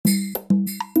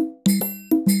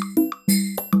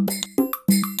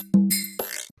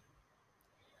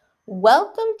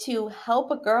Welcome to Help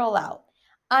a Girl Out.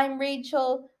 I'm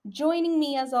Rachel. Joining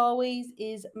me, as always,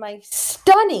 is my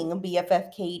stunning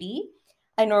BFF, Katie.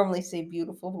 I normally say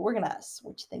beautiful, but we're going to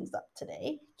switch things up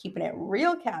today, keeping it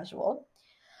real casual.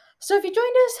 So, if you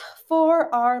joined us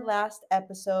for our last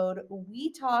episode,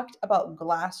 we talked about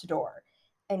Glassdoor,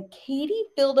 and Katie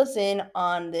filled us in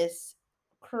on this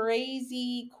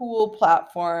crazy cool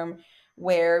platform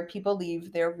where people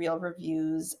leave their real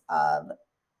reviews of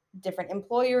different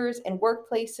employers and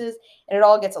workplaces, and it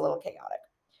all gets a little chaotic.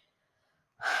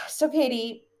 So,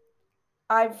 Katie,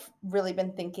 I've really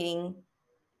been thinking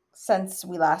since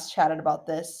we last chatted about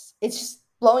this. It's just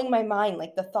blowing my mind,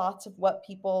 like the thoughts of what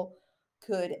people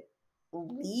could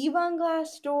leave on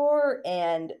Glassdoor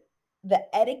and the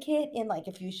etiquette in, like,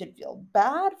 if you should feel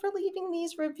bad for leaving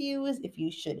these reviews, if you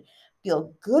should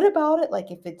feel good about it,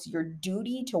 like if it's your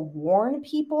duty to warn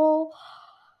people.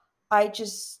 I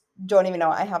just don't even know.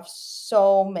 I have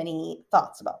so many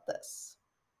thoughts about this.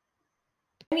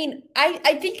 I mean, I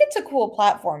think it's a cool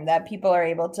platform that people are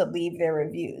able to leave their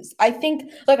reviews. I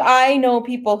think, like, I know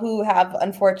people who have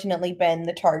unfortunately been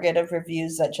the target of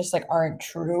reviews that just like aren't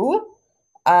true,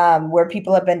 where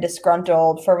people have been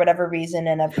disgruntled for whatever reason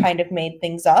and have kind of made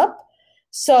things up.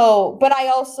 So, but I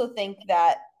also think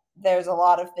that there's a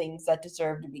lot of things that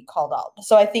deserve to be called out.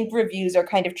 So I think reviews are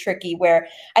kind of tricky, where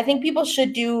I think people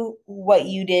should do what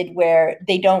you did, where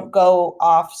they don't go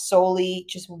off solely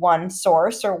just one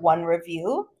source or one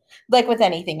review. Like with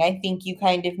anything, I think you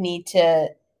kind of need to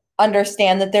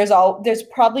understand that there's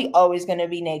probably always going to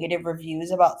be negative reviews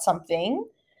about something.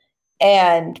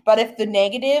 But if the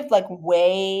negative like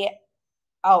way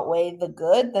outweigh the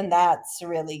good, then that's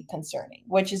really concerning,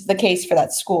 which is the case for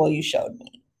that school you showed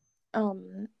me.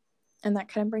 And that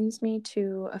kind of brings me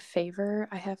to a favor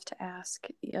I have to ask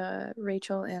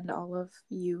Rachel and all of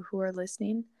you who are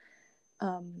listening.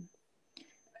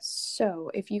 So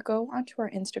if you go onto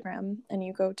our Instagram and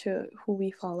you go to who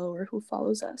we follow or who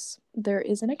follows us, there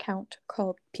is an account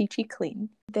called Peachy Clean.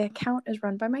 The account is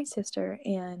run by my sister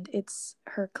and it's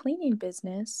her cleaning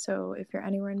business. So if you're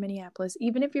anywhere in Minneapolis,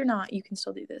 even if you're not, you can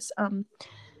still do this.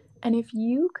 And if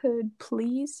you could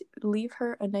please leave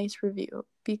her a nice review,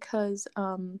 because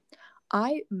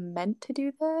I meant to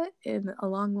do that, and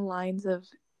along the lines of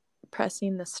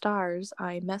pressing the stars,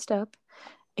 I messed up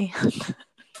and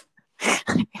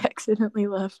I accidentally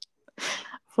left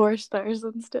 4 stars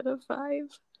instead of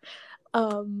 5.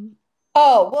 Oh,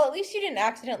 well, at least you didn't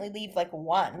accidentally leave like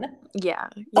one. Yeah.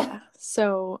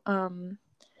 So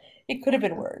It could have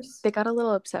been worse. they got a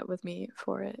little upset with me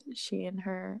for it, she and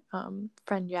her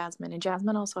friend Jasmine. And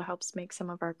Jasmine also helps make some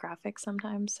of our graphics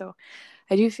sometimes, so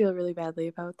I do feel really badly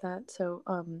about that. So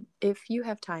if you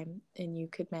have time and you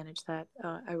could manage that,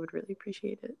 I would really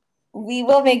appreciate it. We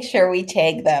will make sure we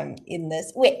tag them in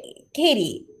this. Wait,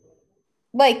 Katie,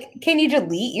 like, can you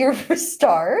delete your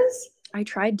stars? I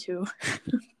tried to.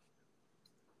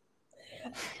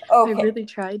 Okay. I really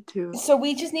tried to. So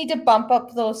we just need to bump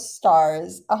up those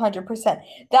stars 100%.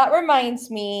 That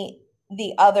reminds me,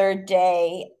 the other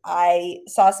day I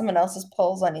saw someone else's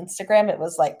polls on Instagram. It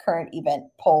was like current event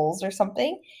polls or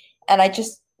something. And I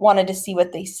just wanted to see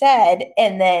what they said.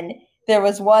 And then there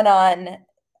was one on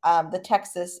the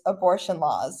Texas abortion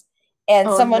laws. And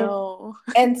No.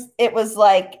 and it was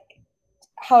like,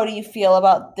 how do you feel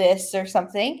about this or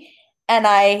something? And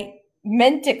I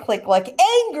meant to click like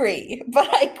angry, but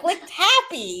I clicked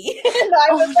happy. And I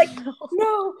was like,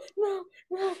 no.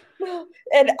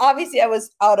 And obviously I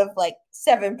was out of like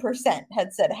 7%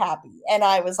 had said happy. And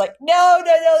I was like, no,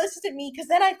 this isn't me. Because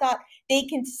then I thought they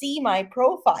can see my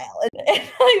profile. And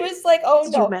I was like, oh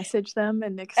Did no. you message them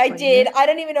and explain I did. it? I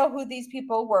don't even know who these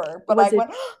people were, but I went,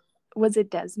 was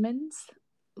it Desmond's?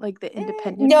 Like the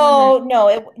independent no,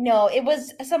 one? it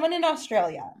was someone in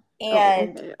Australia.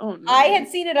 And okay. Oh, no. I had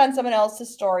seen it on someone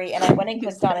else's story and I went and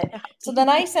clicked on it. So then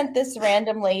I sent this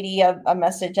random lady a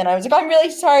message and I was like, I'm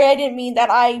really sorry. I didn't mean that.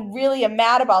 I really am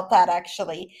mad about that,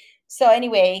 actually. So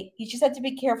anyway, you just have to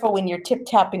be careful when you're tip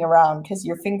tapping around because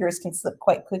your fingers can slip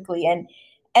quite quickly.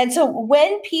 And so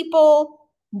when people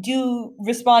do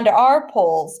respond to our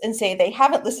polls and say they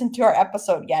haven't listened to our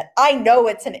episode yet, I know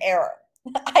it's an error.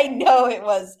 I know it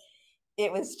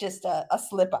was just a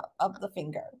slip up of the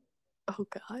finger. Oh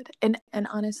God. And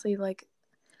honestly, like,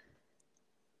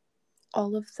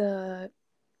 all of the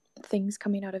things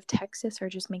coming out of Texas are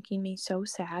just making me so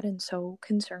sad and so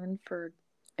concerned for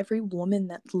every woman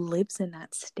that lives in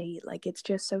that state. Like, it's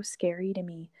just so scary to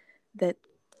me that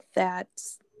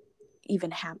that's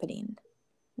even happening.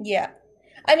 Yeah.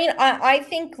 I mean, I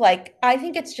think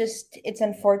it's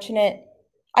unfortunate.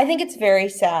 I think it's very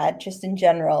sad just in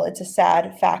general. It's a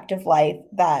sad fact of life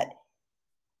that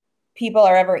people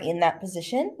are ever in that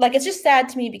position. Like it's just sad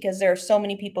to me because there are so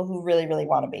many people who really, really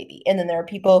want a baby. And then there are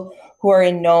people who are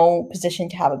in no position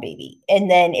to have a baby.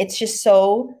 And then it's just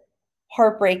so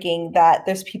heartbreaking that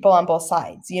there's people on both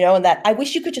sides, you know, and that I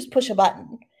wish you could just push a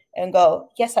button and go,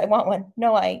 yes, I want one.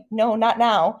 No, not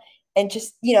now. And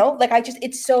just, you know, like I just,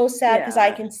 it's so sad because I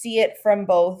Yeah. can see it from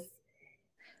both,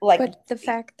 like, But the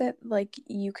fact that like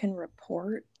you can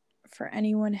report for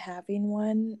anyone having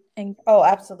one and oh,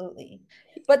 absolutely.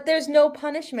 But there's no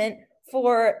punishment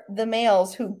for the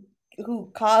males who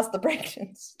caused the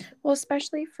break-ins. well,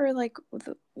 especially for like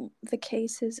the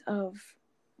cases of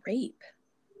rape.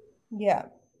 Yeah.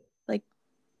 Like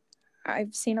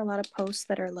I've seen a lot of posts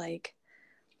that are like,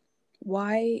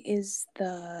 why is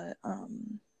the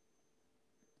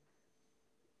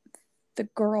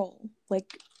girl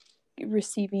like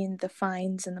receiving the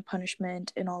fines and the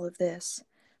punishment and all of this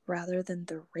rather than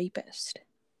the rapist?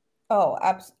 Oh,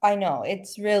 I know.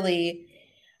 It's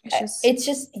just it's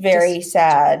just very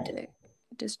sad.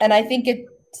 And I think dystopian. it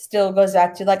still goes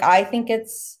back to like I think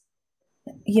it's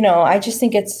I just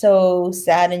think it's so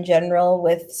sad in general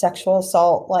with sexual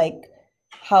assault, like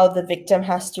how the victim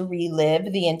has to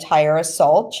relive the entire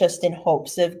assault just in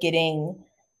hopes of getting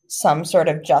some sort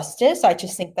of justice. I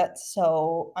just think that's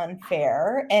so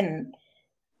unfair. And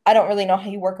I don't really know how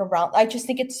you work around. I just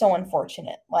think it's so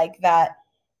unfortunate, like that,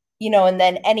 and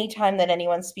then anytime that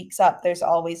anyone speaks up, there's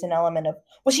always an element of,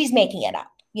 well, she's making it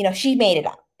up. She made it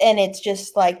up. And it's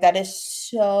just like that is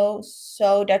so,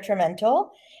 so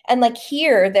detrimental. And like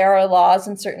here, there are laws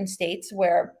in certain states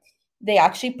where they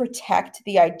actually protect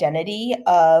the identity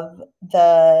of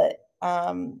the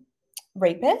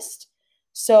rapist.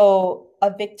 So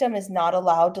a victim is not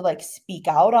allowed to like speak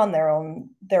out on their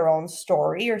own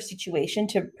story or situation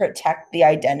to protect the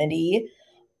identity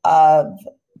of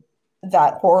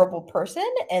that horrible person,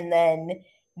 and then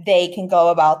they can go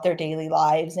about their daily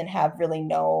lives and have really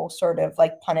no sort of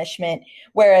like punishment,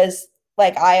 whereas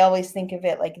like I always think of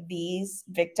it like these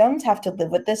victims have to live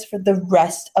with this for the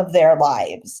rest of their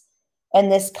lives,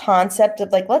 and this concept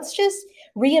of like let's just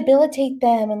rehabilitate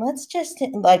them and let's just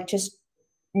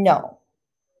no,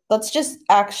 let's just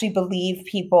actually believe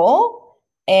people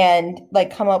and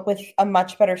like come up with a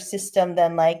much better system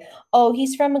than like, oh,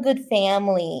 he's from a good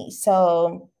family,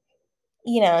 so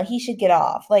he should get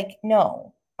off. Like,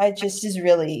 no, I just is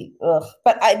really ugh.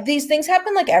 But these things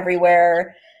happen like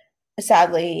everywhere,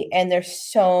 sadly, and there's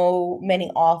so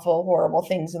many awful, horrible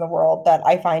things in the world that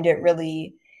I find it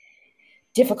really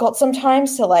difficult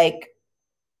sometimes to like.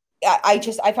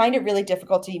 I find it really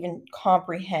difficult to even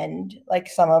comprehend like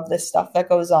some of this stuff that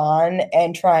goes on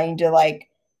and trying to like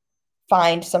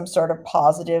find some sort of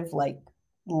positive like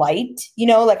light.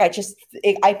 Like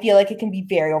I feel like it can be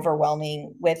very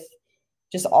overwhelming with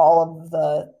just all of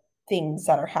the things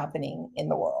that are happening in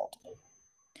the world.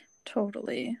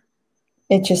 Totally.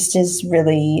 It just is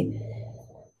really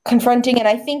confronting. And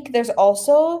I think there's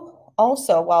also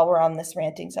while we're on this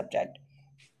ranting subject,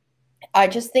 I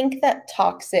just think that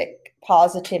toxic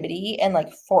positivity and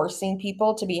like forcing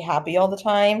people to be happy all the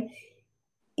time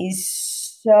is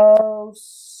so,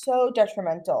 so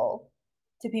detrimental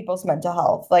to people's mental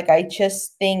health. Like I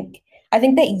think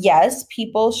that yes,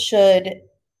 people should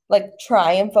like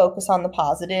try and focus on the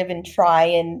positive and try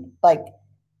and like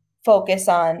focus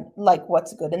on like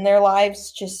what's good in their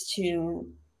lives just to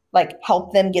like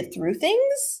help them get through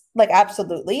things. Like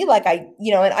absolutely. Like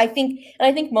and I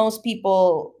think most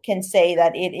people can say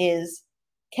that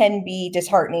can be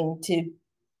disheartening to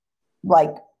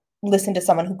like listen to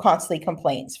someone who constantly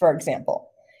complains, for example.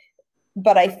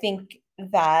 But I think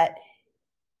that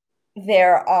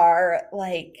there are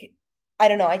like, I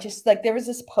don't know, I just like there was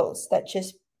this post that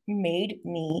just made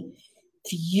me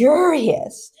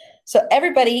furious. So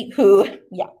everybody who,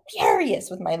 yeah, furious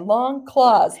with my long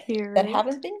claws Hear that it.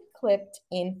 haven't been clipped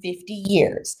in 50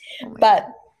 years. Oh my But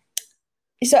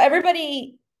god. so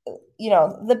everybody,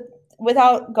 the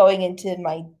without going into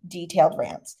my detailed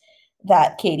rants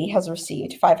that Katie has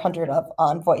received 500 of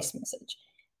on voice message.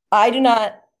 I do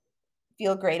not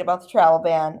feel great about the travel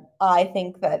ban. I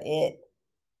think that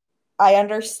I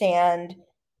understand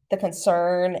the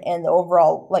concern and the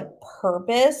overall like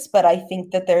purpose, but I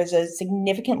think that there's a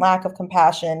significant lack of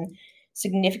compassion,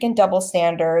 significant double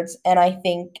standards, and I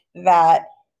think that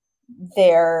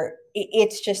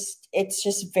it's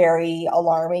just very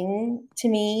alarming to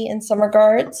me in some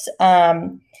regards.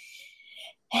 And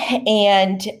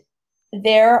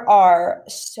there are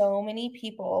so many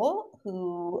people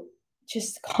who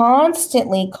just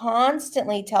constantly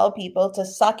tell people to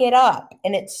suck it up.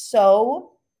 And it's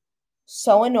so,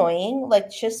 so annoying.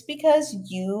 Like, just because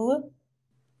you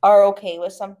are okay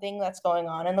with something that's going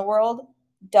on in the world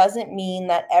doesn't mean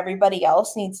that everybody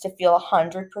else needs to feel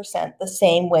 100% the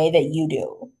same way that you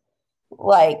do.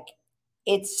 Like,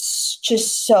 it's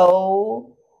just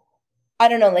so, I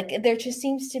don't know, like, there just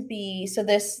seems to be, so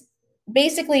this,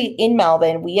 basically in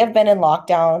Melbourne, we have been in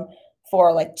lockdown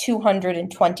for like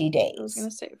 220 I was days.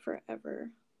 gonna say forever.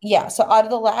 Yeah, so out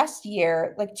of the last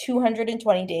year, like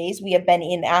 220 days, we have been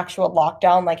in actual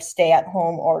lockdown, like stay at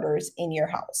home orders in your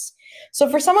house. So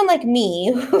for someone like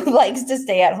me who likes to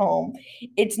stay at home,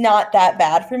 it's not that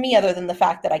bad for me, other than the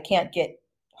fact that I can't get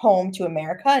home to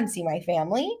America and see my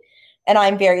family. And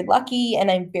I'm very lucky and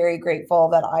I'm very grateful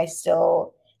that I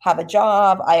still have a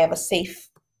job. I have a safe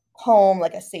home,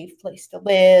 like a safe place to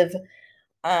live.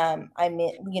 I'm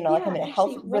in, like I'm Yeah, in a actually,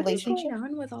 health what is going relationship.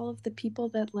 on with all of the people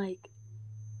that like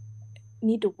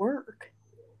need to work?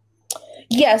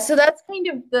 Yeah, so that's kind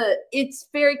of it's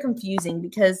very confusing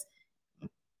because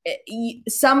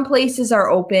some places are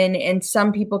open and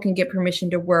some people can get permission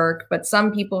to work, but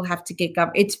some people have to get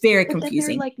it's very But then they're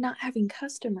confusing. like not having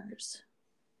customers,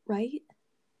 right?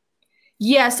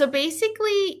 Yeah, so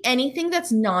basically anything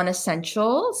that's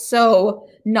non-essential, so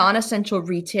non-essential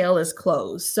retail is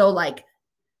closed. So like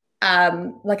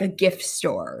a gift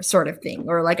store sort of thing,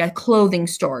 or like a clothing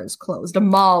store is closed, a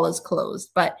mall is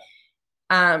closed, but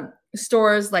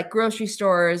stores like grocery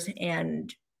stores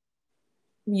and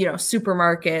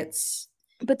supermarkets.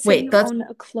 But say Wait, you that's own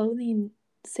a clothing,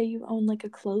 say you own like a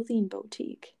clothing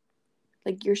boutique,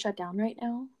 like you're shut down right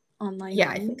now, online yeah,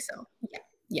 I only. think so. Yeah,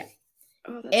 yeah.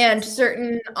 Oh, that's so And sad.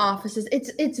 certain offices,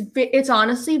 it's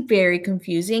honestly very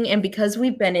confusing. And because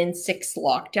we've been in 6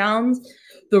 lockdowns,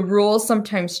 the rules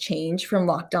sometimes change from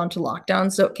lockdown to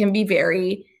lockdown, so it can be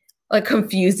very like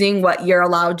confusing what you're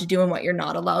allowed to do and what you're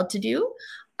not allowed to do.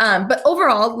 But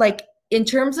overall, like in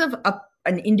terms of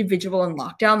an individual in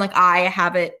lockdown, like I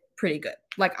have it pretty good.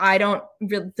 Like I don't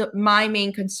really, my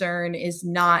main concern is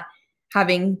not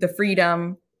having the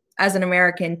freedom as an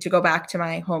American to go back to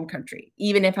my home country.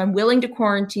 Even if I'm willing to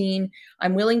quarantine,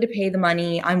 I'm willing to pay the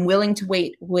money, I'm willing to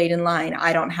wait in line,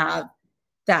 I don't have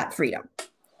that freedom.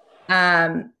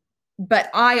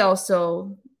 But I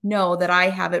also know that I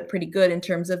have it pretty good in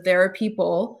terms of there are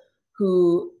people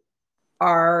who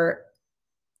are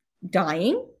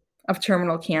dying of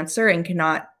terminal cancer and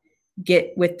cannot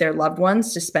get with their loved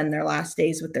ones to spend their last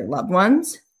days with their loved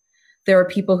ones. There are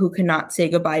people who cannot say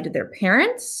goodbye to their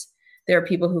parents. There are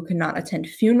people who cannot attend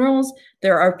funerals.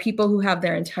 There are people who have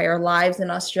their entire lives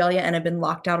in Australia and have been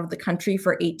locked out of the country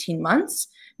for 18 months.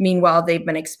 Meanwhile, they've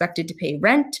been expected to pay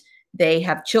rent. They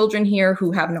have children here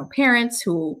who have no parents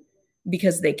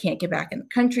because they can't get back in the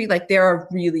country. Like there are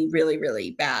really, really,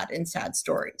 really bad and sad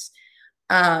stories.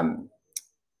 But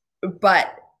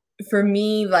for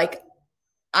me, like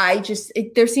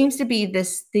there seems to be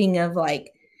this thing of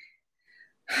like,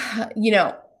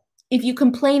 if you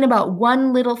complain about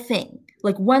one little thing,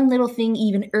 like one little thing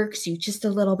even irks you just a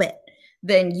little bit,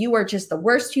 then you are just the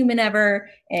worst human ever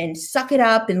and suck it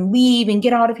up and leave and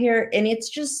get out of here. And it's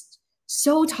just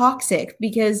so toxic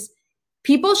because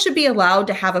people should be allowed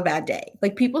to have a bad day.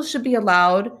 Like people should be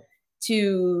allowed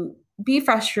to be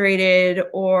frustrated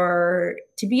or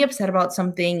to be upset about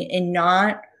something and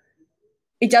not,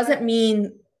 it doesn't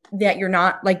mean that you're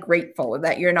not like grateful or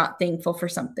that you're not thankful for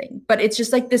something, but it's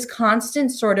just like this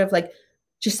constant sort of like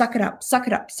just suck it up, suck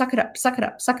it up, suck it up, suck it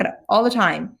up, suck it up all the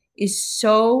time is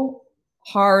so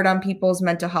hard on people's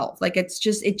mental health. Like it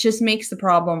just makes the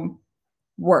problem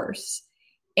worse.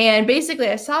 And basically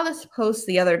I saw this post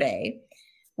the other day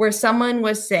where someone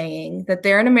was saying that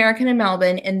they're an American in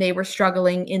Melbourne and they were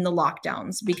struggling in the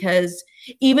lockdowns because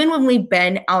even when we've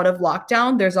been out of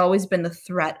lockdown, there's always been the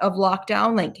threat of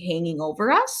lockdown like hanging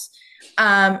over us.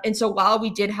 And so while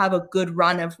we did have a good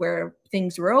run of where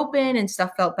things were open and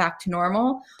stuff felt back to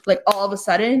normal, like all of a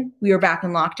sudden we were back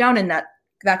in lockdown, and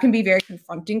that can be very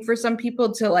confronting for some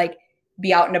people to like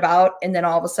be out and about, and then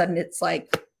all of a sudden it's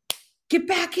like, get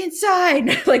back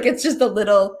inside. Like it's just a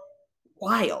little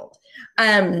wild.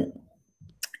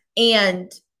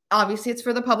 And obviously it's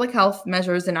for the public health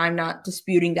measures, and I'm not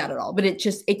disputing that at all, but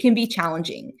it can be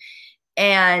challenging.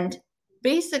 And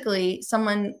basically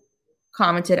someone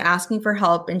commented asking for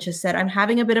help and just said, I'm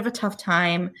having a bit of a tough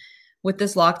time with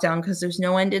this lockdown because there's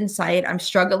no end in sight. I'm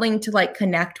struggling to like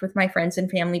connect with my friends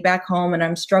and family back home, and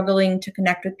I'm struggling to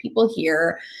connect with people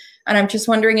here. And I'm just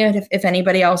wondering if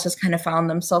anybody else has kind of found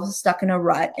themselves stuck in a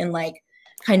rut in like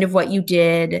kind of what you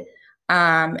did.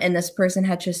 And this person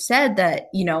had just said that,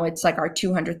 it's like our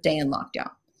 200th day in lockdown.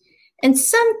 And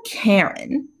some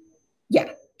Karen,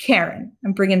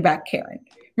 I'm bringing back Karen.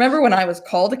 Remember when I was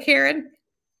called a Karen?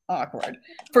 Awkward.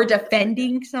 For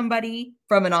defending somebody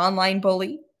from an online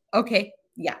bully? Okay,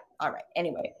 yeah, all right.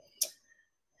 Anyway,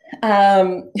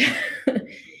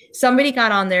 Somebody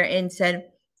got on there and said,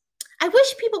 I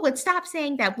wish people would stop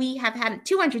saying that we have had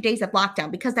 200 days of lockdown,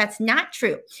 because that's not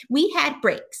true. We had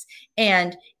breaks,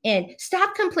 and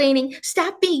stop complaining,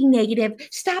 stop being negative,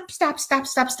 stop.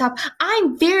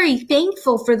 I'm very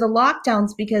thankful for the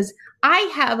lockdowns, because I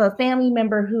have a family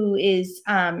member who is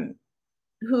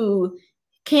who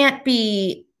can't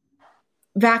be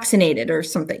vaccinated or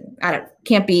something. I don't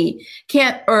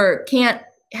can't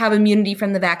have immunity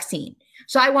from the vaccine.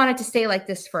 So I wanted to stay like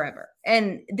this forever.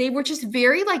 And they were just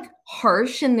very like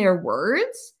harsh in their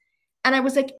words. And I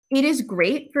was like, it is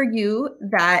great for you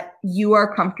that you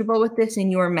are comfortable with this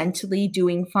and you are mentally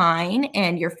doing fine,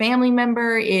 and your family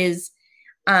member is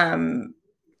and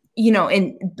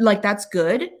like that's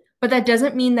good, but that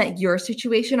doesn't mean that your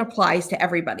situation applies to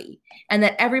everybody and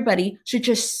that everybody should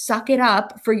just suck it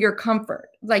up for your comfort.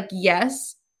 Like,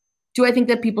 yes, do I think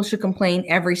that people should complain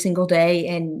every single day?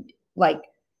 And like,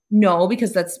 no,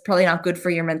 because that's probably not good for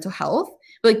your mental health.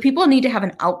 But like, people need to have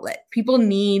an outlet. People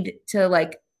need to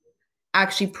like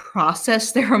actually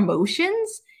process their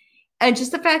emotions. And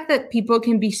just the fact that people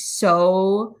can be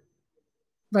so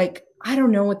like, I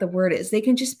don't know what the word is. They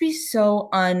can just be so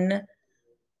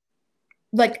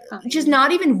just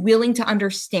not even willing to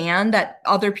understand that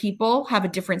other people have a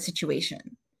different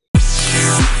situation.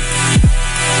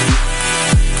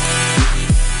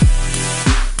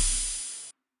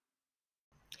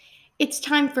 It's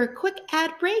time for a quick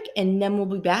ad break, and then we'll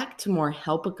be back to more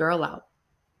Help a Girl Out.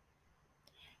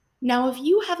 Now, if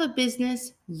you have a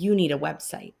business, you need a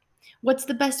website. What's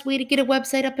the best way to get a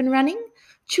website up and running?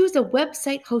 Choose a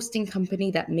website hosting company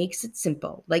that makes it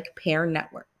simple, like Pair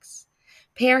Networks.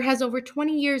 Pair has over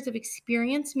 20 years of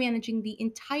experience managing the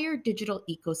entire digital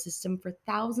ecosystem for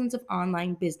thousands of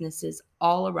online businesses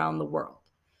all around the world.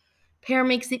 Pair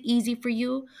makes it easy for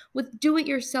you with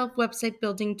do-it-yourself website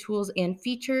building tools and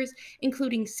features,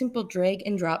 including simple drag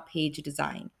and drop page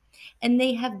design. And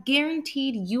they have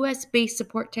guaranteed US-based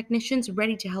support technicians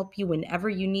ready to help you whenever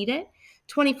you need it,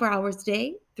 24 hours a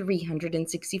day,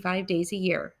 365 days a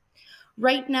year.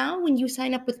 Right now, when you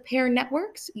sign up with Pair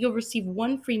Networks, you'll receive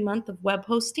 1 free month of web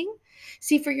hosting.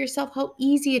 See for yourself how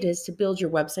easy it is to build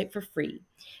your website for free.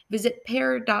 Visit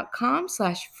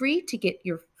pair.com/free to get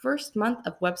your first month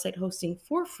of website hosting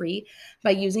for free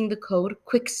by using the code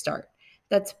QUICKSTART.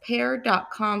 That's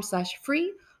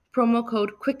pair.com/free, promo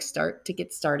code QUICKSTART to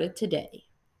get started today.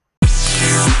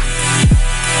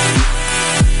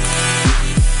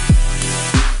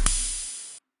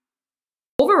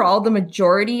 Overall, the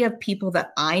majority of people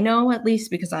that I know, at least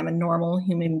because I'm a normal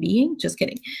human being, just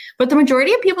kidding, but the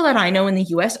majority of people that I know in the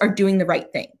US are doing the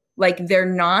right thing. Like, they're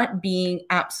not being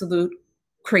absolute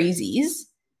crazies.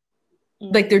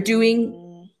 Like, they're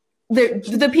doing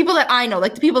the people that I know,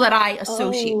 like the people that I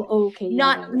associate with. Okay,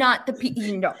 not the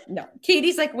people. No.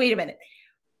 Katie's like, wait a minute.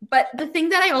 But the thing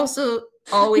that I also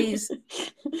always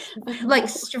like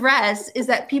stress is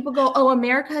that people go, oh,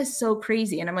 America is so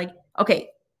crazy. And I'm like, okay,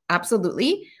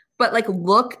 absolutely. But like,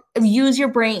 use your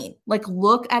brain. Like,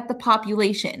 look at the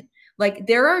population. Like,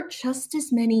 there are just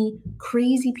as many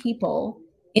crazy people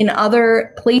in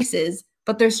other places,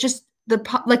 but there's just the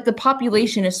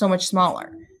population is so much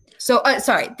smaller. So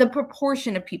the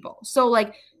proportion of people. So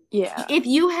like, yeah, if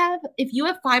you have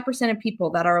 5% of people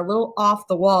that are a little off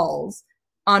the walls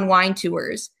on wine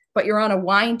tours, but you're on a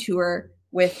wine tour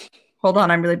with, hold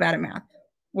on, I'm really bad at math,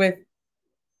 with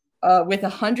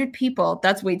 100 people,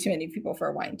 that's way too many people for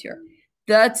a wine tour.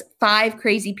 That's 5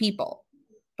 crazy people.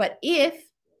 But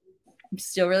I'm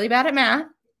still really bad at math,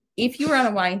 if you were on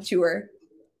a wine tour,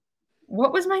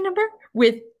 what was my number?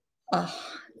 With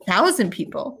 1,000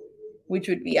 people, which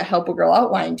would be a Help a Girl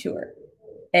Out wine tour,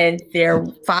 and their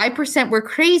 5% were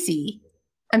crazy.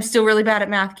 I'm still really bad at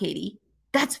math, Katie.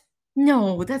 That's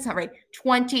not right.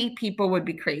 20 people would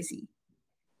be crazy.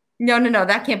 No,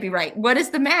 that can't be right. What is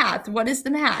the math?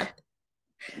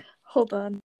 Hold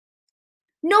on.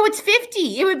 No, it's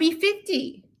 50. It would be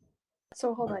 50.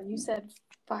 So hold on. You said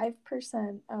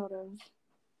 5% out of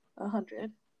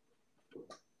 100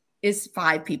 is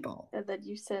 5 people. And then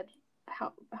you said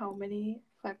how many?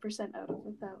 5% out of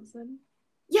 1,000?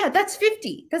 Yeah, that's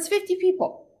 50. That's 50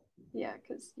 people. Yeah,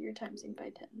 because you're timesing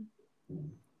by 10.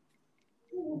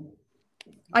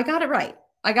 I got it right.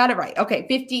 Okay,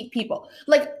 50 people.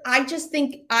 Like, I just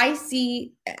think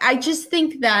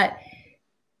that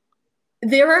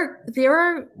there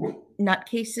are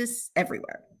nutcases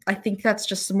everywhere. I think that's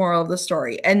just the moral of the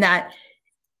story. And that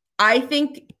I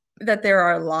think that there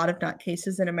are a lot of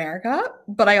nutcases in America,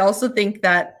 but I also think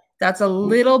that that's a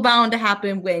little bound to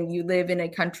happen when you live in a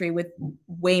country with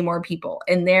way more people.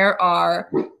 And there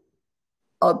are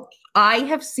I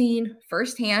have seen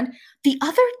firsthand. The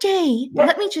other day,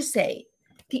 let me just say,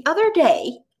 the other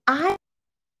day, I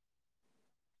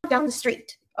down the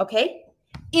street, okay,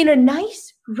 in a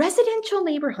nice residential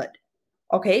neighborhood,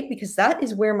 okay, because that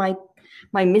is where my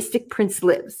mystic prince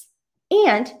lives.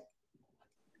 And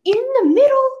in the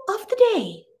middle of the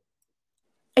day,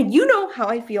 and you know how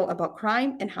I feel about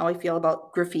crime and how I feel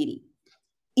about graffiti.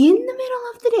 In the middle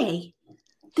of the day,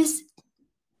 this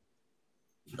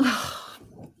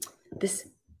this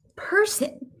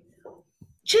person,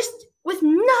 just with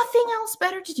nothing else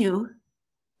better to do,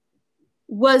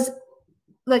 was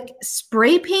like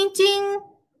spray painting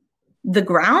the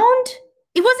ground.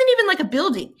 It wasn't even like a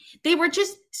building. They were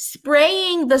just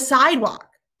spraying the sidewalk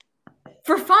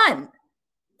for fun,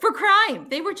 for crime.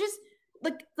 They were just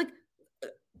like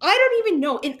I don't even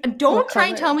know. Don't try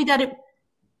and tell me that it.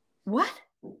 What?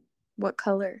 What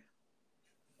color?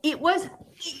 It was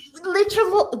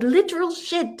literal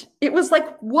shit. It was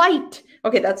like white.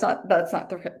 Okay, that's not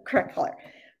the correct color,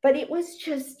 but it was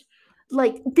just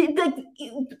like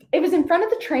it was in front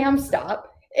of the tram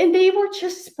stop, and they were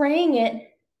just spraying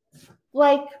it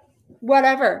like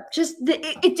whatever. Just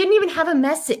it didn't even have a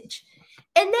message.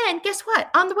 And then guess what?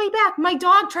 On the way back, my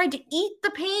dog tried to eat the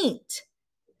paint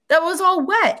that was all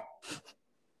wet,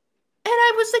 and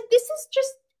I was like, "This is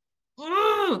just."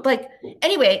 Like,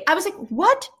 anyway, I was like,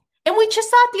 what? And we just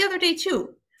saw it the other day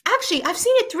too. Actually, I've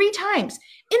seen it 3 times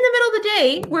in the middle of the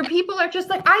day where people are just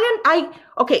like,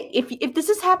 okay, if this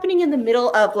is happening in the middle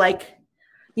of like,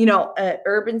 you know, an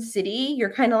urban city,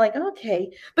 you're kind of like,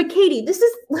 okay. But Katie, this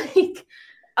is like,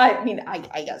 I mean,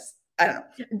 I guess, I don't know.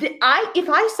 If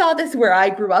I saw this where I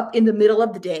grew up in the middle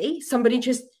of the day, somebody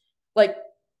just like,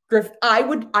 I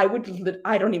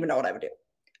don't even know what I would do.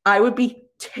 I would be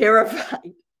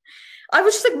terrified. I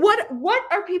was just like, what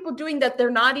are people doing that they're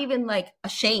not even like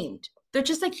ashamed? They're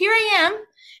just like, here I am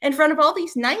in front of all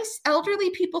these nice elderly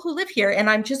people who live here, and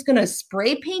I'm just going to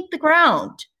spray paint the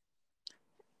ground.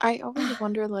 I always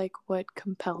wonder, like, what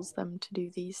compels them to do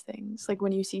these things. Like,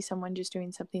 when you see someone just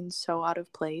doing something so out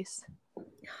of place,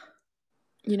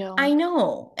 you know? I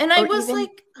know. And I was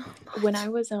like... when I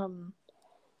was, I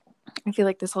feel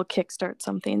like this will kickstart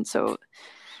something, so,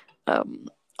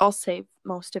 I'll save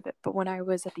most of it. But when I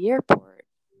was at the airport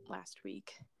last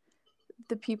week,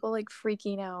 the people like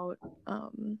freaking out.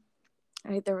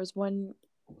 There was one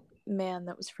man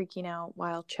that was freaking out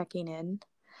while checking in,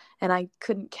 and I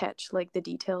couldn't catch like the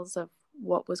details of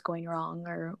what was going wrong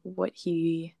or what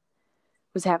he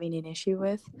was having an issue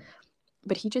with.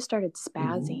 But he just started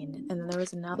spazzing, and then there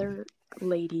was another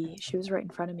lady. She was right in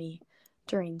front of me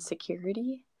during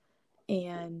security,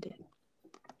 and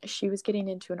she was getting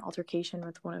into an altercation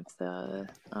with one of the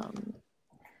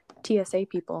TSA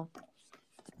people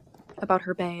about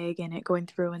her bag and it going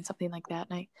through and something like that.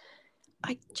 And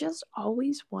I just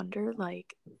always wonder,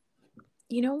 like,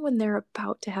 you know, when they're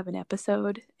about to have an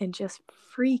episode and just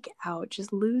freak out,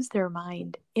 just lose their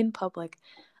mind in public,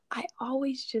 I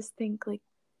always just think, like,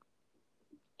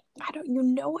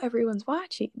 everyone's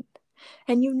watching.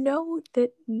 And you know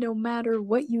that no matter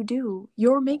what you do,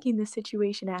 you're making the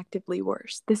situation actively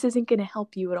worse. This isn't going to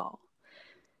help you at all.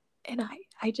 And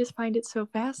I just find it so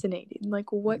fascinating.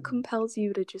 Like, what compels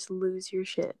you to just lose your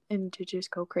shit and to just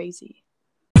go crazy?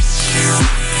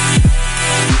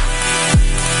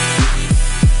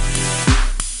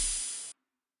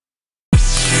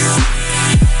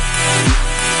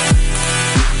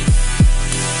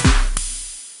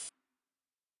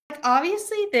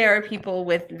 Obviously, there are people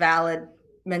with valid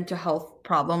mental health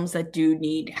problems that do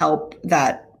need help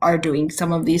that are doing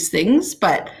some of these things.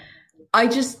 But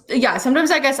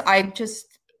sometimes I guess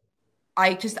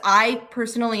I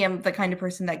personally am the kind of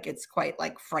person that gets quite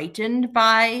like frightened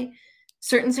by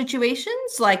certain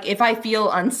situations. Like if I feel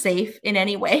unsafe in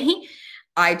any way,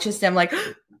 I just am like,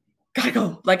 gotta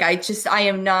go. Like I just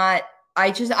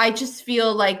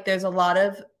feel like there's a lot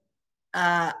of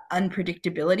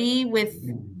unpredictability with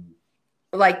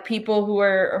like people who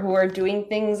are doing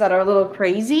things that are a little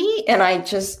crazy. And I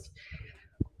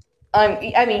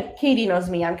mean, Katie knows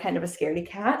me, I'm kind of a scaredy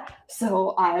cat.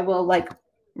 So I will like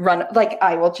run, like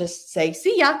I will just say,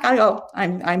 see ya, gotta go.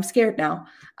 I'm scared now.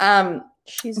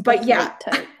 She's the flight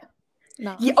type.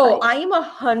 I am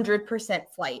 100%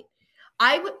 flight.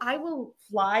 I will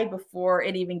fly before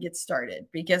it even gets started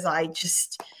because I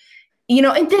just, you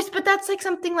know, but that's like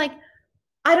something like,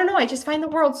 I don't know. I just find the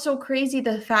world so crazy.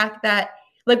 The fact that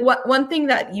like one thing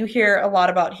that you hear a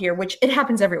lot about here, which it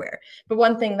happens everywhere, but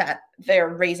one thing that they're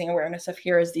raising awareness of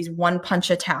here is these one-punch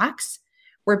attacks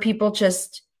where people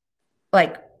just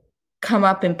like come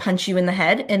up and punch you in the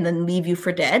head and then leave you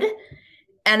for dead.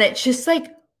 And it's just like,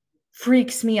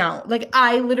 freaks me out. Like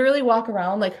I literally walk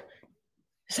around like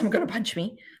someone gonna punch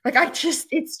me. Like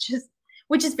it's just,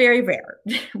 which is very rare,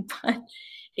 but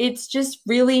it's just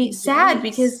really sad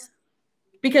because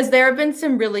there have been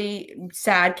some really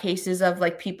sad cases of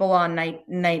like people on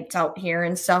nights out here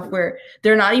and stuff where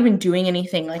they're not even doing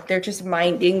anything. Like they're just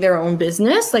minding their own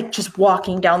business, like just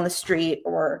walking down the street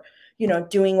or,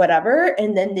 doing whatever.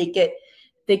 And then they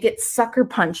get sucker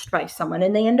punched by someone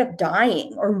and they end up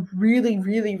dying or really,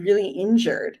 really, really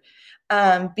injured.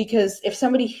 Because if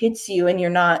somebody hits you and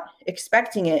you're not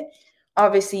expecting it,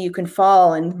 obviously you can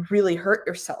fall and really hurt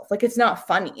yourself. Like it's not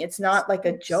funny. It's not like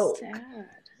a joke. Sad.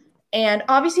 And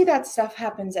obviously that stuff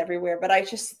happens everywhere, but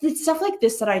it's stuff like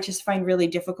this that I just find really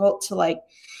difficult to like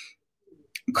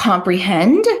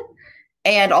comprehend.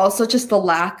 And also just the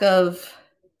lack of,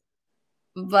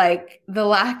 I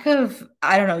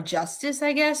don't know, justice,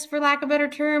 I guess, for lack of a better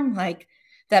term, like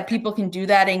that people can do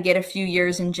that and get a few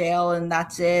years in jail and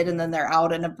that's it. And then they're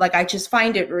out. And like, I just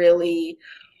find it really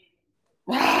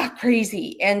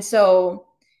crazy. And so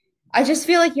I just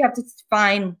feel like you have to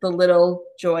find the little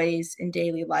joys in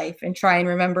daily life and try and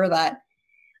remember that.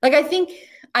 Like,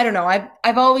 I don't know,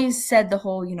 I've always said the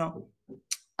whole,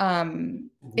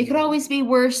 it could always be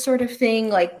worse sort of thing,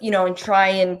 like, and try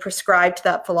and prescribe to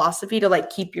that philosophy to like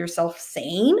keep yourself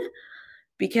sane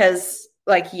because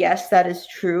like, yes, that is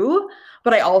true.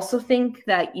 But I also think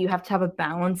that you have to have a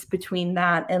balance between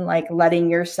that and like letting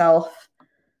yourself,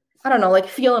 I don't know, like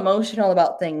feel emotional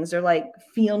about things or like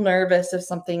feel nervous if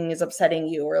something is upsetting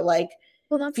you or like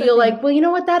feel like, well, you know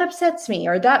what, that upsets me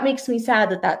or that makes me sad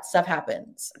that stuff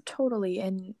happens. Totally.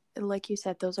 And like you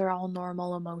said, those are all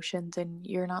normal emotions and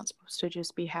you're not supposed to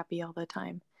just be happy all the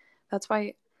time. That's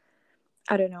why,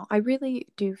 I don't know, I really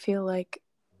do feel like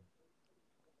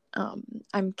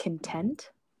I'm content.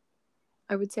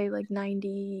 I would say like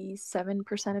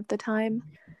 97% of the time.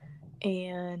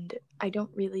 And I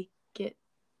don't really get,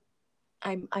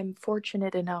 I'm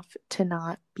fortunate enough to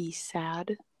not be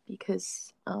sad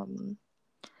because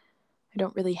I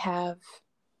don't really have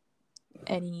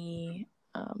any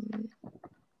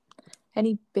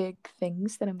big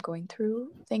things that I'm going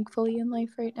through, thankfully, in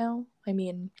life right now. I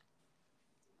mean,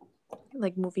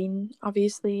 like moving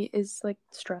obviously is like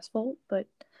stressful, but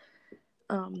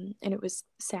and it was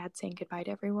sad saying goodbye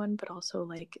to everyone, but also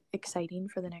like exciting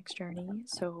for the next journey.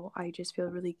 So I just feel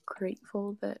really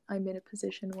grateful that I'm in a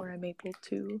position where I'm able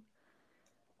to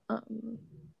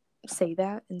say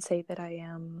that and say that I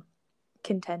am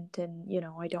content and,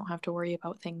 I don't have to worry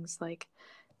about things like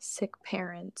sick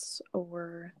parents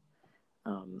or,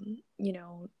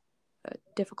 a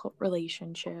difficult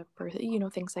relationship or,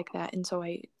 things like that. And so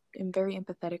I am very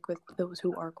empathetic with those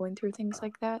who are going through things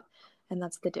like that. And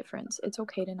that's the difference. It's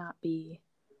okay to not be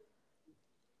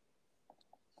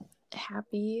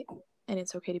happy and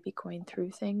it's okay to be going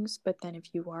through things. But then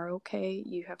if you are okay,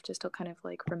 you have to still kind of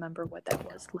like remember what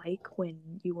that was like when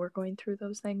you were going through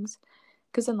those things.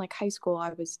 Because in like high school,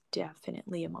 I was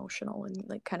definitely emotional and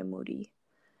like kind of moody.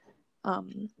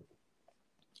 And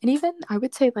even I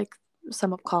would say like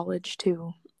some of college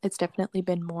too. It's definitely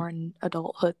been more in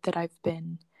adulthood that I've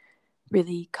been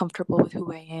really comfortable with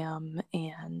who I am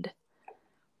and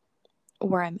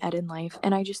where I'm at in life.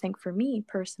 And I just think for me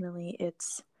personally,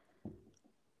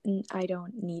 I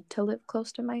don't need to live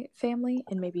close to my family,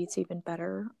 and maybe it's even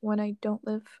better when I don't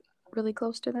live really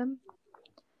close to them.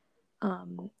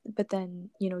 But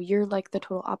then, you're like the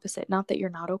total opposite. Not that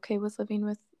you're not okay with living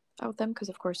without them, because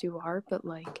of course you are, but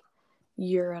like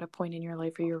you're at a point in your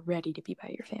life where you're ready to be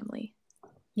by your family.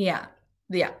 Yeah.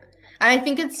 And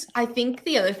I think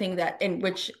the other thing that in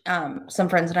which some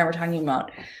friends and I were talking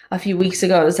about a few weeks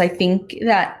ago is I think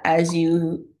that as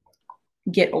you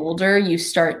get older, you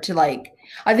start to like,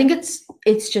 I think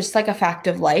it's just like a fact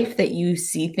of life that you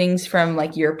see things from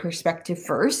like your perspective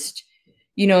first,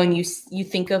 and you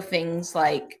think of things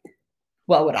like,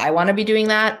 well, would I want to be doing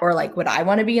that? Or like, would I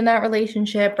want to be in that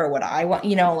relationship? Or would I want,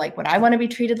 like, would I want to be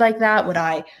treated like that? Would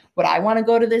I want to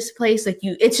go to this place? Like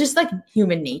it's just like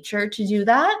human nature to do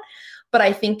that. But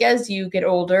I think as you get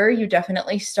older, you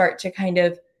definitely start to kind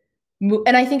of move.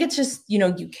 And I think it's just,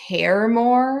 you care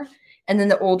more. And then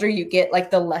the older you get,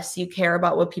 like the less you care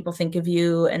about what people think of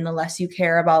you and the less you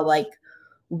care about like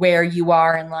where you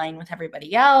are in line with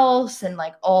everybody else and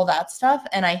like all that stuff.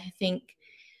 And I think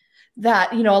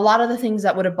that, a lot of the things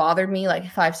that would have bothered me like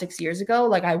 5-6 years ago,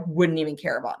 like I wouldn't even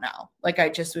care about now. Like I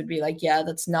just would be like, yeah,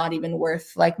 that's not even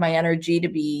worth like my energy to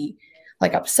be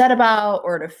like upset about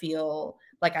or to feel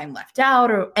like I'm left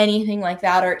out or anything like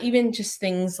that. Or even just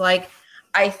things like,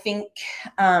 I think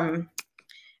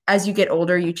as you get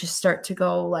older, you just start to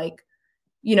go like,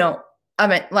 I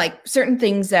mean, like certain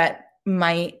things that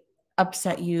might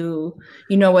upset you,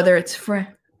 you know, whether it's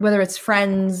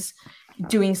friends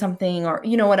doing something or,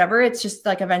 you know, whatever. It's just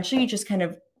like eventually you just kind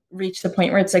of reach the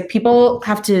point where it's like people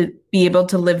have to be able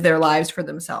to live their lives for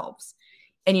themselves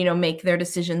and, you know, make their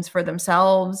decisions for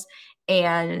themselves.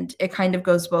 And it kind of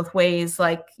goes both ways.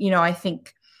 Like, you know, I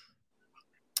think,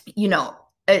 you know,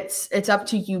 it's up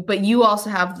to you, but you also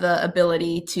have the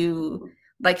ability to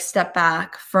like step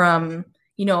back from,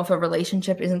 you know, if a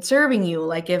relationship isn't serving you,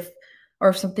 like or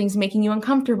if something's making you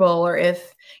uncomfortable, or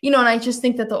if, you know, and I just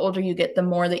think that the older you get, the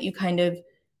more that you kind of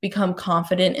become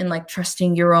confident in like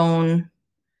trusting your own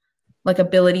like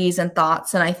abilities and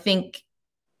thoughts. And I think,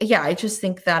 yeah, I just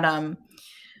think that,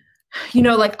 you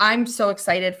know, like I'm so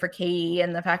excited for Katie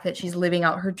and the fact that she's living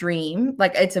out her dream.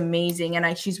 Like it's amazing.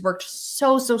 And she's worked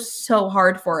so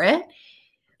hard for it.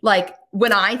 Like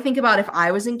when I think about if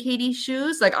I was in Katie's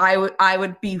shoes, like I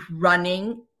would be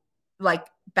running like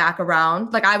back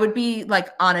around. Like I would be like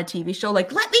on a TV show,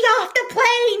 like, let me off the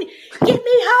plane, get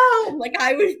me home. Like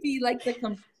I would be like the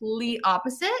complete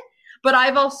opposite. But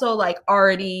I've also like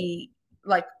already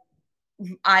like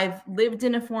I've lived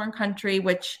in a foreign country,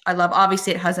 which I love.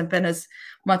 Obviously, it hasn't been as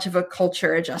much of a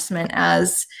culture adjustment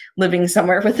as living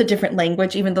somewhere with a different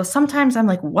language, even though sometimes I'm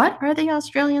like, what are the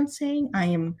Australians saying? I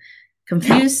am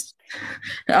confused.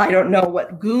 I don't know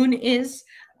what goon is.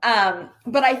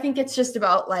 But I think it's just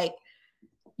about like,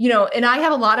 you know, and I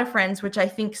have a lot of friends, which I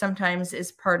think sometimes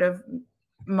is part of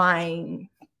my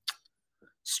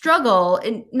struggle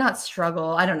and not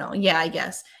struggle. I don't know. Yeah, I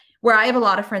guess where I have a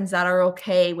lot of friends that are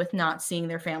okay with not seeing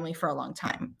their family for a long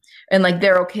time. And like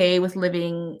they're okay with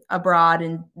living abroad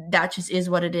and that just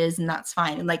is what it is and that's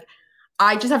fine. And like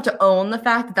I just have to own the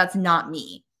fact that that's not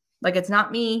me. Like it's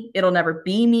not me. It'll never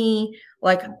be me.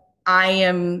 Like I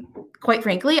am, quite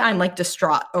frankly, I'm like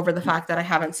distraught over the fact that I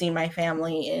haven't seen my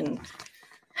family in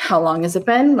how long has it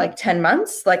been? Like 10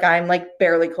 months? Like I'm like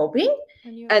barely coping.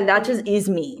 And that just is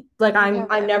me. Like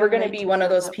I'm never going to be one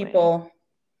of those people.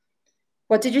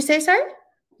 What did you say, sorry?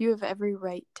 You have every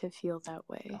right to feel that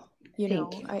way. You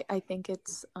know, I think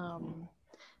it's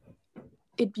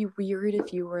it'd be weird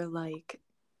if you were like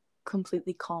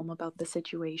completely calm about the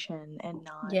situation and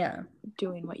not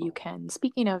doing what you can.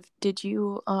 Speaking of, did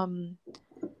you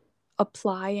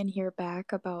apply and hear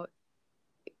back about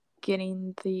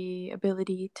getting the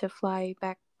ability to fly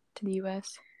back to the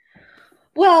US?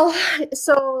 Well,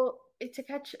 so to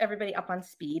catch everybody up on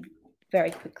speed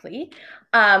very quickly,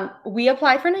 we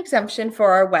applied for an exemption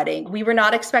for our wedding. We were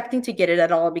not expecting to get it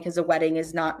at all because a wedding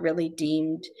is not really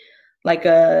deemed like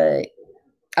a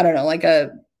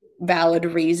valid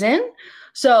reason.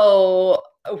 So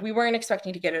we weren't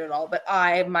expecting to get it at all, but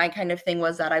my kind of thing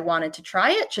was that I wanted to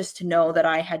try it just to know that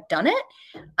I had done it,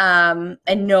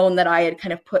 and known that I had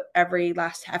kind of put every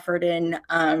last effort in.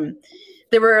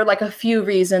 There were like a few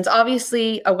reasons.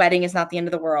 Obviously, a wedding is not the end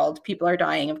of the world. People are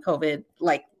dying of COVID.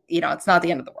 Like, you know, it's not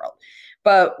the end of the world.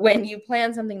 But when you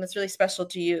plan something that's really special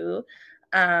to you,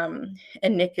 and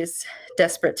Nick is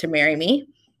desperate to marry me,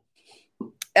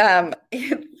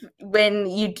 when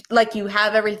you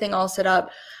have everything all set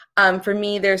up, for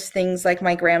me, there's things like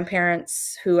my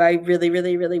grandparents who I really,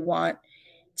 really, really want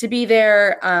to be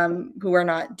there, who are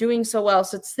not doing so well.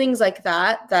 So it's things like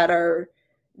that are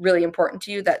really important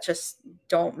to you that just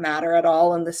don't matter at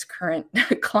all in this current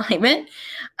climate.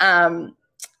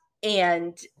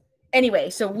 And anyway,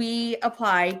 so we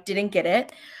applied, didn't get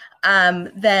it.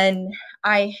 Then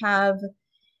I have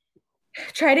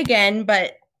tried again,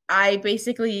 but I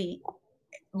basically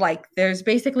there's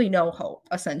basically no hope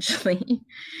essentially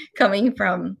coming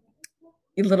from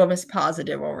Little Miss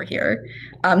Positive over here.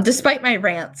 Despite my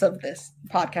rants of this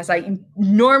podcast, I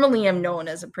normally am known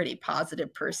as a pretty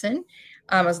positive person.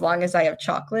 As long as I have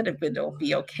chocolate, it'll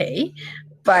be okay.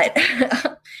 But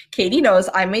Katie knows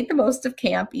I made the most of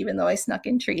camp, even though I snuck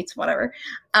in treats, whatever.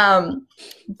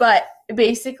 But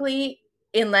basically,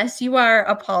 unless you are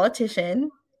a politician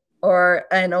or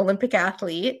an Olympic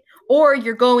athlete, or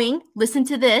you're going, listen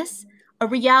to this, a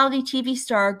reality TV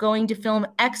star going to film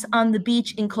X on the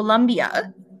beach in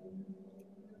Colombia,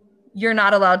 you're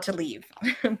not allowed to leave.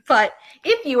 But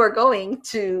if you are going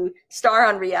to star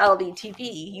on reality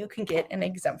TV, you can get an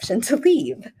exemption to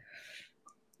leave,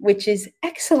 which is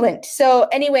excellent. So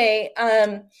anyway,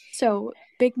 so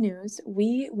big news,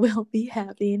 we will be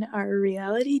having our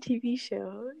reality TV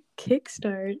show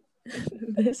kickstart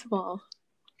this fall.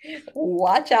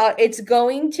 Watch out. It's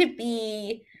going to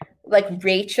be like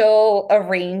Rachel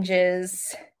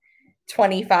arranges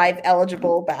 25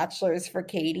 eligible bachelors for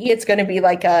Katie. It's going to be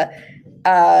like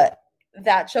that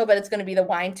show, but it's going to be the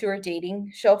wine tour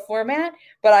dating show format.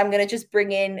 But I'm going to just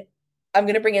bring in I'm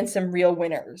going to bring in some real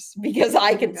winners because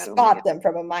I can spot them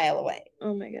from a mile away.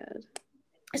 Oh my God.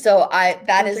 So that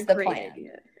That's is a the great plan.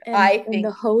 idea. I And think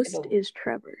the host is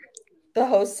Trevor. The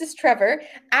host is Trevor.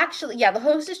 Actually, yeah, the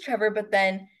host is Trevor, but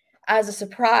then as a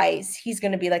surprise, he's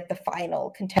going to be like the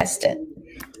final contestant.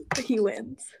 He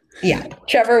wins. Yeah,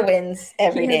 Trevor wins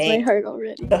every day. He has my heart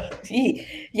already.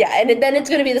 Yeah, and then it's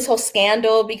going to be this whole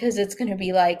scandal because it's going to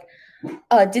be like,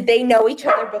 did they know each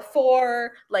other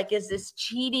before? Like, is this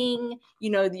cheating?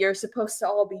 You know, you're supposed to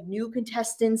all be new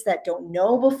contestants that don't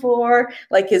know before.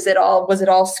 Like, was it all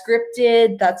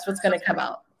scripted? That's what's going to come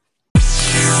out.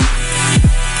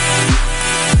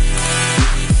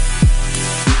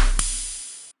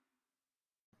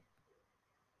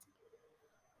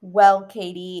 Well,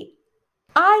 Katie,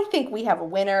 I think we have a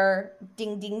winner.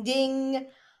 Ding, ding, ding.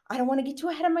 I don't want to get too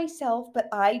ahead of myself, but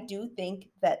I do think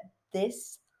that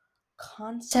this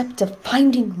concept of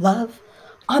finding love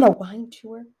on a wine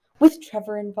tour with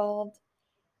Trevor involved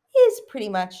is pretty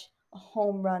much a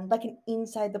home run, like an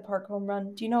inside the park home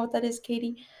run. Do you know what that is,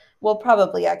 Katie? Well,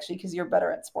 probably actually, because you're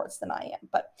better at sports than I am.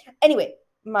 But anyway,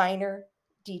 minor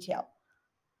detail.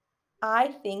 I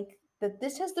think that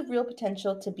this has the real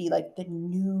potential to be like the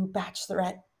new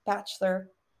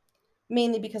Bachelor,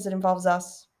 mainly because it involves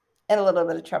us and a little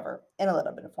bit of Trevor and a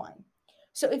little bit of wine.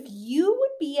 So if you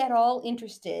would be at all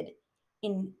interested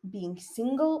in being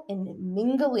single and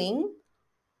mingling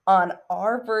on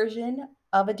our version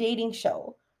of a dating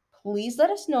show, please let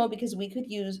us know because we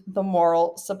could use the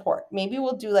moral support. Maybe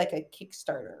we'll do like a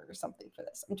Kickstarter or something for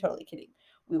this. I'm totally kidding.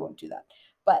 We won't do that.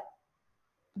 But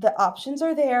the options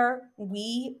are there.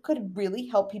 We could really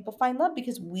help people find love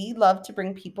because we love to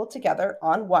bring people together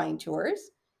on wine tours,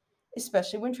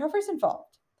 especially when Trevor's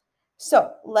involved.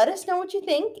 So let us know what you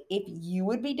think. If you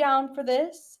would be down for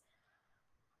this,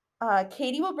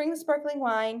 Katie will bring the sparkling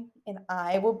wine and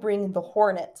I will bring the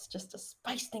Hornets just to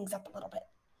spice things up a little bit.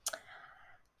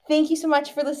 Thank you so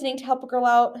much for listening to Help a Girl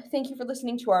Out. Thank you for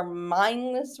listening to our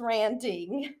mindless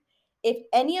ranting. If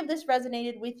any of this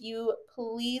resonated with you,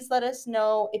 please let us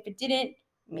know. If it didn't,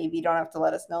 maybe you don't have to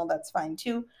let us know. That's fine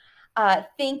too.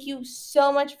 Thank you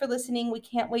so much for listening. We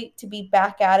can't wait to be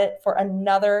back at it for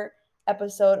another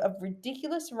episode of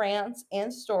ridiculous rants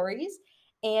and stories.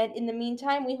 And in the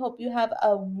meantime, we hope you have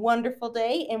a wonderful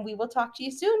day and we will talk to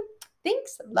you soon.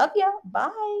 Thanks. Love ya.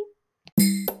 Bye.